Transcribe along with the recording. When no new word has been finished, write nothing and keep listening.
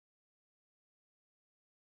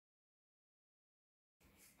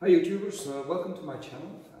Hi YouTubers, welcome to my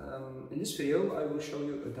channel. In this video I will show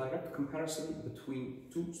you a direct comparison between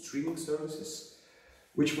two streaming services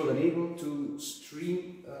which will enable to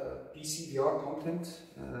stream PC VR content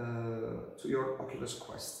to your Oculus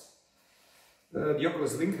Quest. The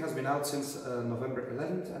Oculus Link has been out since November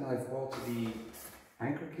 11th, and I've bought the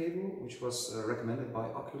anchor cable which was recommended by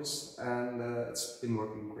Oculus, and it's been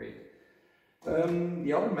working great.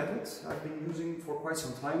 The other method I've been using for quite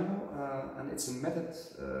some time now, and it's a method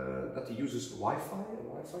that uses Wi-Fi, a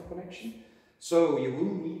Wi-Fi connection. So you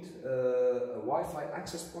will need a Wi-Fi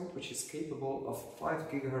access point which is capable of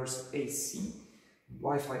 5 GHz AC,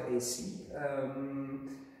 Wi-Fi AC,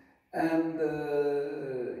 and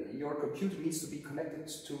your computer needs to be connected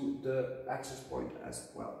to the access point as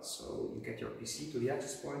well. So you get your PC to the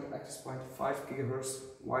access point 5 GHz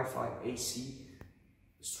Wi-Fi AC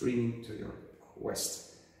streaming to your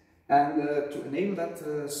Quest. And to enable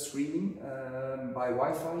that streaming by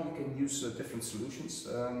Wi-Fi, you can use different solutions.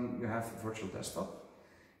 You have virtual desktop,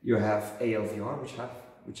 you have ALVR,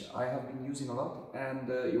 which I have been using a lot, and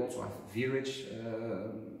you also have VRidge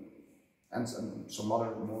and some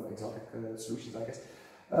other more exotic solutions, I guess.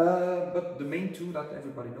 But the main two that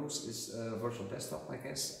everybody knows is virtual desktop, I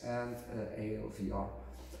guess, and ALVR.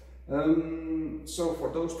 So for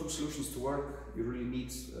those two solutions to work, you really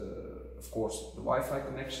need, of course, the Wi-Fi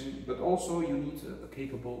connection, but also you need a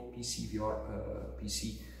capable PC VR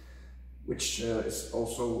PC, which is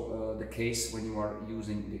also the case when you are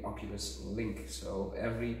using the Oculus Link. So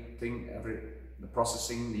the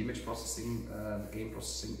processing, the image processing, the game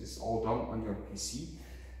processing is all done on your PC.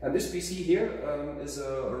 And this PC here is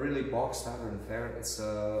a really bog standard affair. It's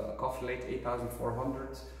a Coffee Lake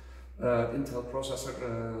 8400 Intel processor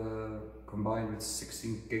combined with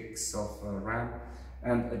 16 gigs of RAM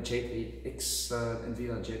and a GTX,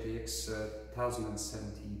 Nvidia GTX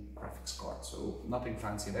 1070 graphics card. So nothing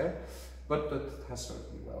fancy there, but it has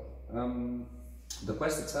served me well. The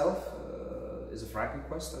Quest itself is a Franken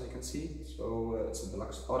Quest, as you can see. So it's a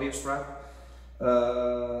deluxe audio strap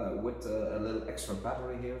with a little extra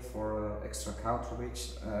battery here for extra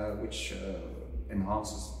counterweight, which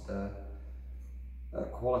enhances the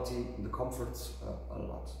quality, the comfort a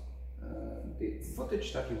lot. The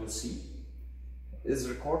footage that you will see is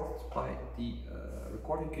recorded by the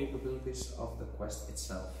recording capabilities of the Quest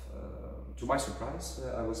itself. To my surprise,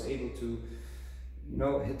 I was able to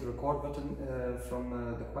hit the record button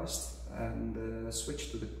from the Quest and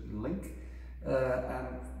switch to the Link,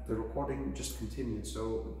 and the recording just continued.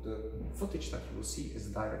 So the footage that you will see is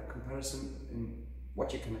a direct comparison in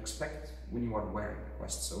what you can expect when you are wearing the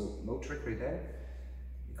Quest. So no trickery there,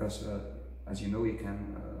 because as you know, you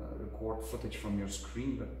can record footage from your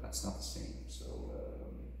screen, but that's not the same. So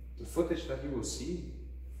the footage that you will see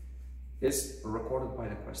is recorded by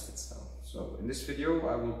the Quest itself. So in this video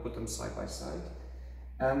I will put them side by side,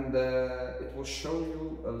 and it will show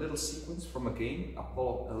you a little sequence from a game,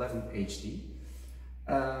 Apollo 11 HD.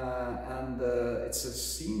 And it's a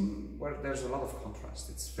scene where there's a lot of contrast.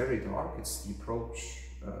 It's very dark, it's the approach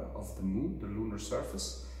of the moon, the lunar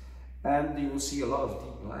surface. And you will see a lot of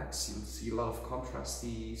deep blacks, you will see a lot of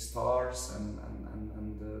contrasty stars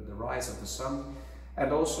and the rise of the sun,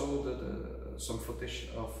 and also some footage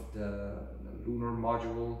of the lunar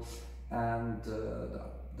module and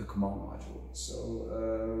the command module. So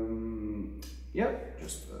yeah,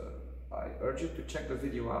 just I urge you to check the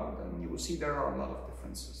video out, and you will see there are a lot of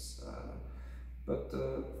differences. But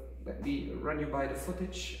let me run you by the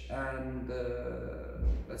footage, and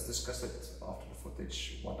let's discuss it after the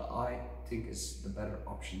footage, what I think is the better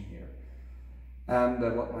option here, and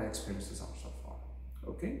what my experiences are so far.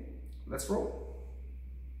 Okay, let's roll.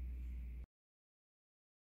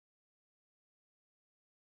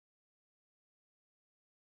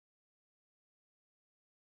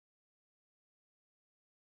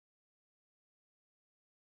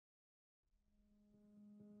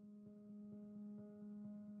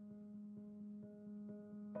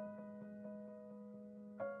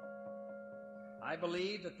 I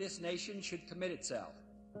believe that this nation should commit itself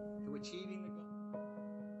to achieving the goal.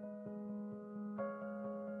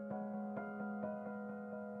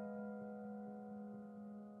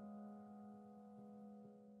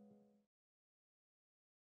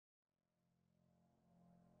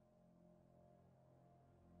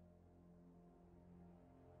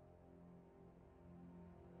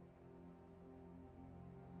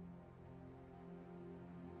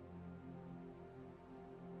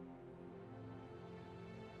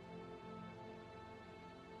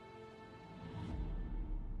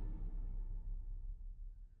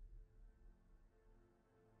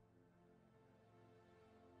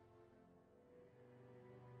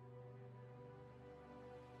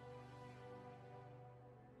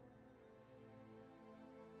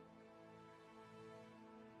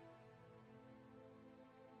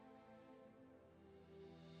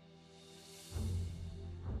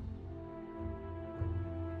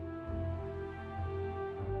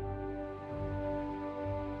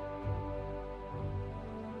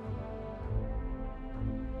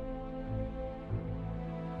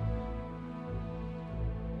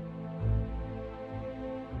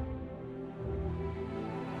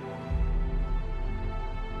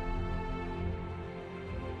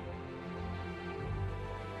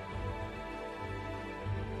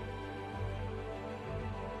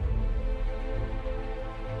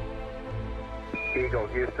 Eagle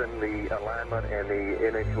Houston, the alignment and the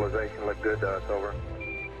initialization look good to us, over.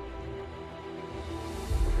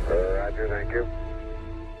 Roger, thank you.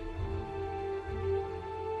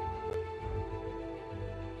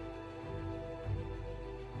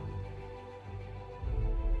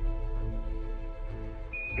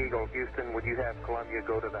 Eagle Houston, would you have Columbia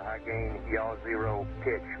go to the high gain, yaw 0,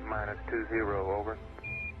 pitch -20, over?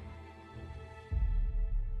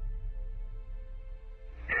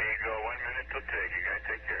 There you go, 1 minute till take. You guys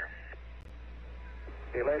take care.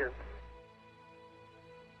 See you later.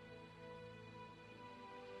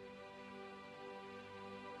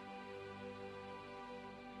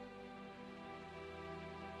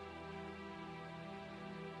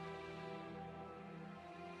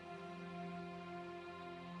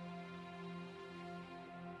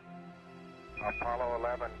 Apollo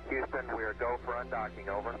 11, Houston, we are go for undocking,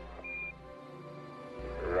 over.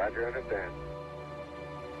 Roger, understand.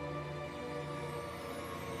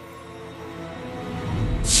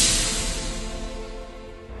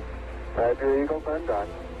 Roger, Eagle, undock.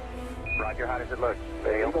 Roger, how does it look?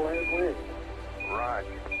 The Eagle has wings.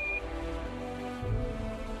 Roger.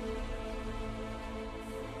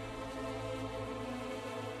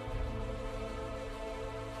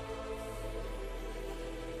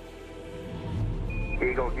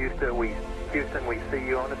 Eagle Houston, we see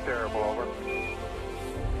you on the steerable, over.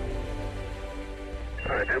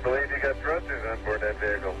 I do believe you got thrusters on board that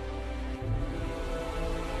vehicle.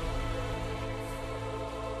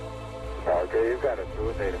 Okay, you've got it. Do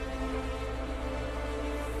it, native.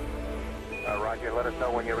 Roger, let us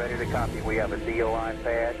know when you're ready to copy. We have a DOI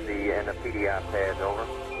pad and a PDI pad, over.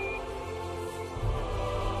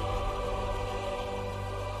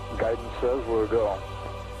 Guidance says we're go.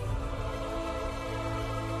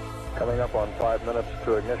 Coming up on 5 minutes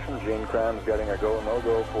to ignition, Gene Kran's getting a go,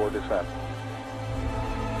 no-go for descent.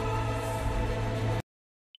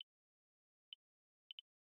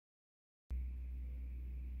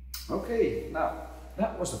 Okay, now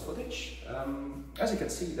that was the footage. As you can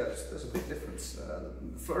see, there's a big difference.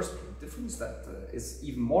 The first difference that is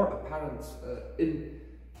even more apparent in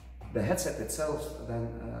the headset itself than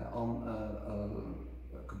on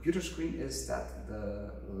a computer screen is that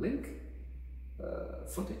the Link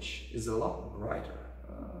footage is a lot brighter,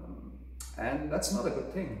 and that's not a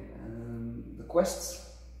good thing. The Quest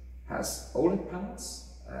has OLED panels,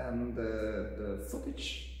 and the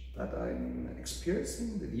footage that I'm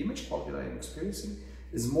experiencing, the image quality that I'm experiencing,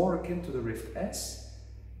 is more akin to the Rift S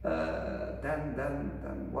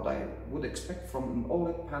than what I would expect from an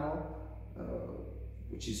OLED panel,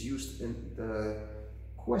 which is used in the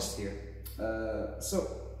Quest here. So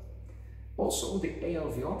also the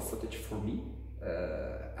ALVR footage for me,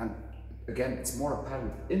 and again it's more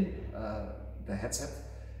apparent in the headset,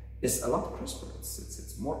 is a lot crisper.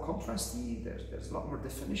 It's more contrasty. There's a lot more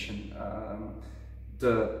definition.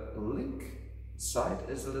 The Link side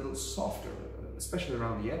is a little softer, especially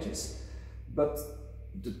around the edges. But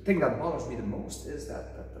the thing that bothers me the most is that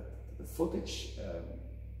the footage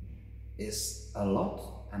is a lot,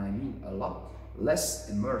 and I mean a lot, less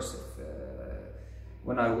immersive.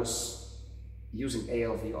 When I was using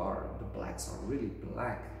ALVR, the blacks are really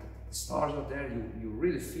black. The stars are there. You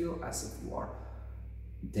really feel as if you are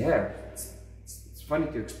there. It's funny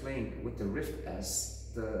to explain. With the Rift S,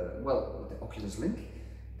 with the Oculus Link,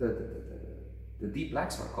 the deep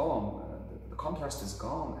blacks are gone. The contrast is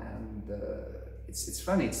gone, and it's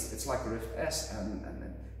funny. It's like the Rift S, and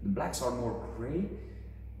the blacks are more gray.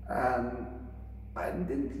 And I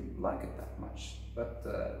didn't like it that much, but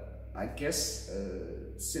I guess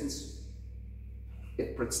since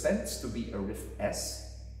it pretends to be a Rift S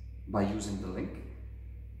by using the Link,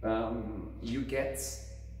 you get,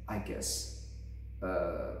 I guess,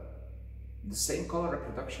 the same color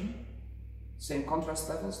reproduction, same contrast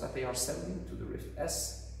levels that they are sending to the Rift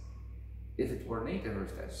S if it were native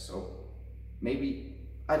Rift S. So maybe,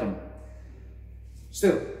 I don't know.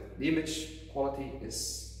 Still, the image quality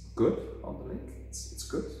is good on the Link, it's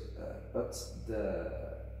good, but the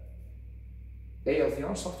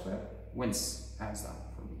ALVR software wins hands down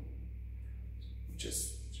for me, which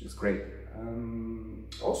is great.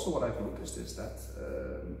 Also, what I've noticed is that,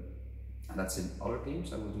 and that's in other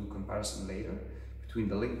games, I will do a comparison later between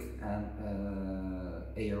the Link and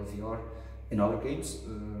ALVR in other games,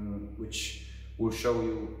 which will show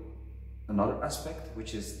you another aspect,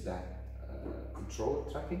 which is that controller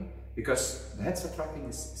tracking, because the headset tracking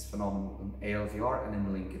is phenomenal in ALVR, and in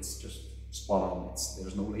the Link it's just spot on.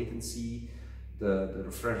 There's no latency. The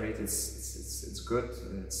refresh rate it's good,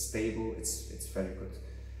 it's stable, it's very good.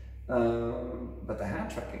 But the hand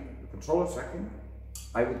tracking, the controller tracking,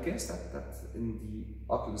 I would guess that in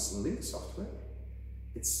the Oculus Link software,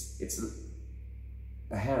 it's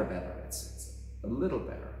a hair better. It's a little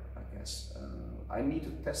better, I guess. I need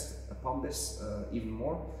to test upon this even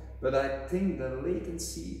more, but I think the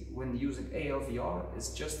latency when using ALVR is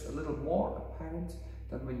just a little more apparent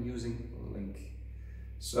than when using Link.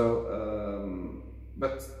 So,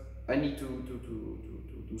 but I need to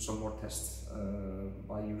do some more tests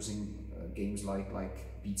by using games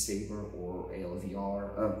like Beat Saber or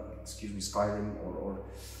ALVR, excuse me, Skyrim or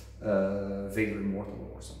Vader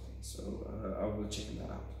Immortal or something. So I will check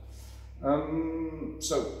that out.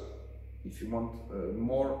 So if you want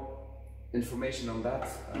more information on that,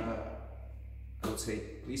 I would say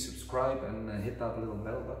please subscribe and hit that little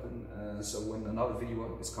bell button, so when another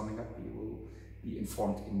video is coming up you will be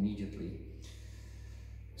informed immediately.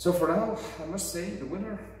 So for now, I must say the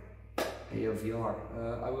winner, ALVR.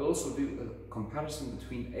 I will also do a comparison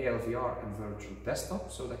between ALVR and virtual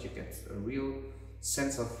desktop so that you get a real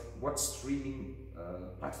sense of what streaming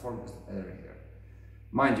platform is better here.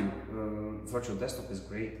 Mind you, virtual desktop is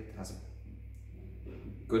great. It has a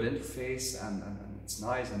good interface and it's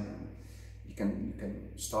nice, and you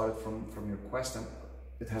can start it from your Quest, and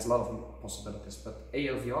it has a lot of possibilities. But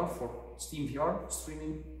ALVR for SteamVR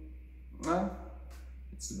streaming,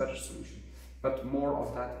 it's a better solution. But more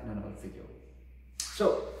of that in another video.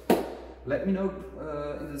 So let me know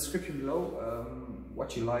in the description below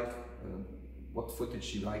what you like, what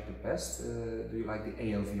footage you like the best. Do you like the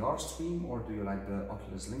ALVR stream or do you like the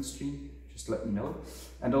Oculus Link stream? Just let me know.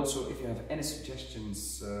 And also, if you have any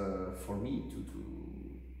suggestions for me to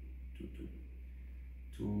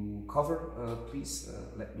cover, please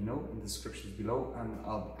let me know in the description below, and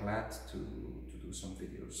I'll be glad to do some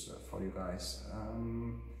videos for you guys.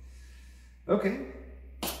 Okay,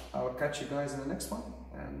 I'll catch you guys in the next one,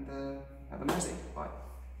 and have a nice day. Bye.